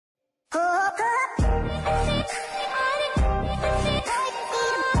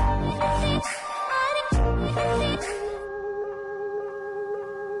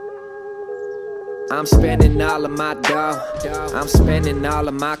I'm spending all of my dough, I'm spending all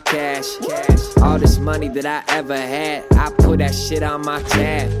of my cash. All this money that I ever had, I put that shit on my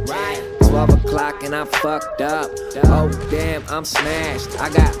tab. 12 o'clock and I'm fucked up. Oh damn, I'm smashed.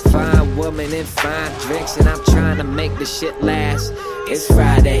 I got fine women and fine drinks, and I'm trying to make the shit last. It's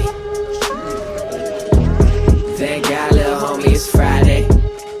Friday. Thank God, little homie, it's Friday.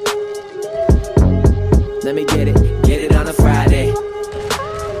 Let me get it on a Friday.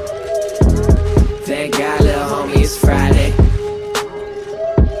 Thank God, little homie, it's Friday.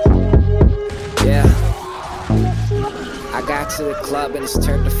 Yeah. I got to the club and it's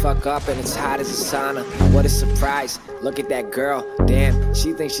turned the fuck up and it's hot as a sauna. What a surprise, look at that girl. Damn,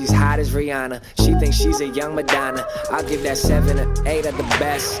 she thinks she's hot as Rihanna. She thinks she's a young Madonna. I'll give that 7 or 8 of the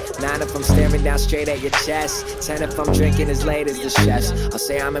best. 9 if I'm staring down straight at your chest. 10 if I'm drinking as late as the chefs. I'll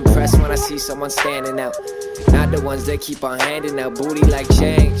say I'm impressed when I see someone standing out, not the ones that keep on handing out booty like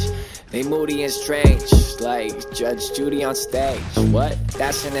change. They moody and strange, like Judge Judy on stage. What?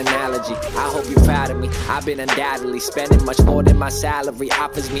 That's an analogy. I hope you're proud of me. I've been undoubtedly spending much more than my salary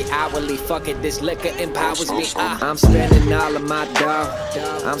offers me hourly. Fuck it, this liquor empowers me. I'm spending all of my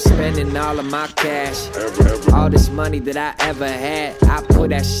dough, I'm spending all of my cash. All this money that I ever had, I put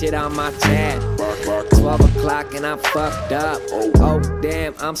that shit on my tab. 12 o'clock and I'm fucked up. Oh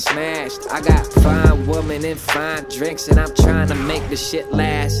damn, I'm smashed. I got fine women and fine drinks, and I'm trying to make the shit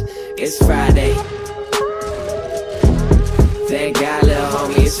last. It's Friday. Thank God, little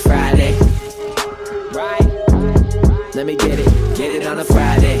homie, it's Friday. Right? Let me get it on a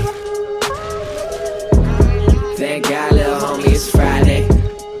Friday. Thank God, little homie, it's Friday.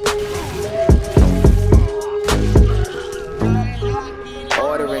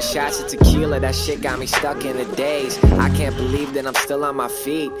 Ordering shots of tequila, that shit got me stuck in a daze. I can't believe that I'm still on my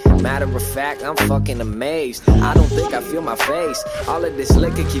feet. Matter of fact, I'm fucking amazed. I don't think I feel my face. All of this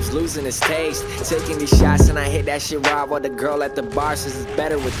liquor keeps losing its taste. Taking these shots and I hit that shit raw, while the girl at the bar says it's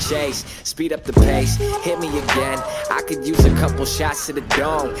better with chase. Speed up the pace, hit me again. I could use a couple shots to the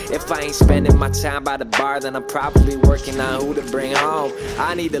dome. If I ain't spending my time by the bar, then I'm probably working on who to bring home.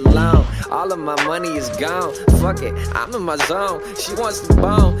 I need a loan, all of my money is gone. Fuck it, I'm in my zone. She wants the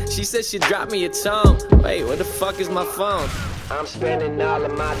bone, she said she'd drop me a tone. Wait, where the fuck is my phone? I'm spending all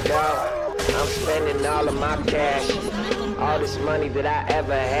of my dough, I'm spending all of my cash. All this money that I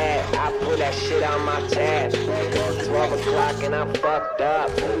ever had, I put that shit on my tab. 12 o'clock and I'm fucked up.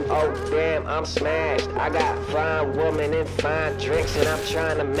 Oh damn, I'm smashed. I got fine women and fine drinks, and I'm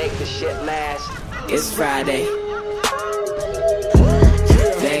trying to make the shit last. It's Friday.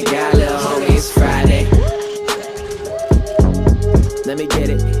 Thank God, little homie, it's Friday. Let me get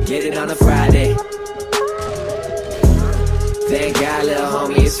it on a Friday. Thank God, little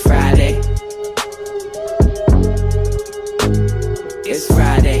homie, it's Friday. It's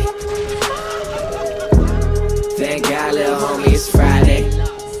Friday. Thank God, little homie, it's Friday.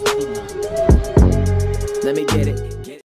 Let me get it.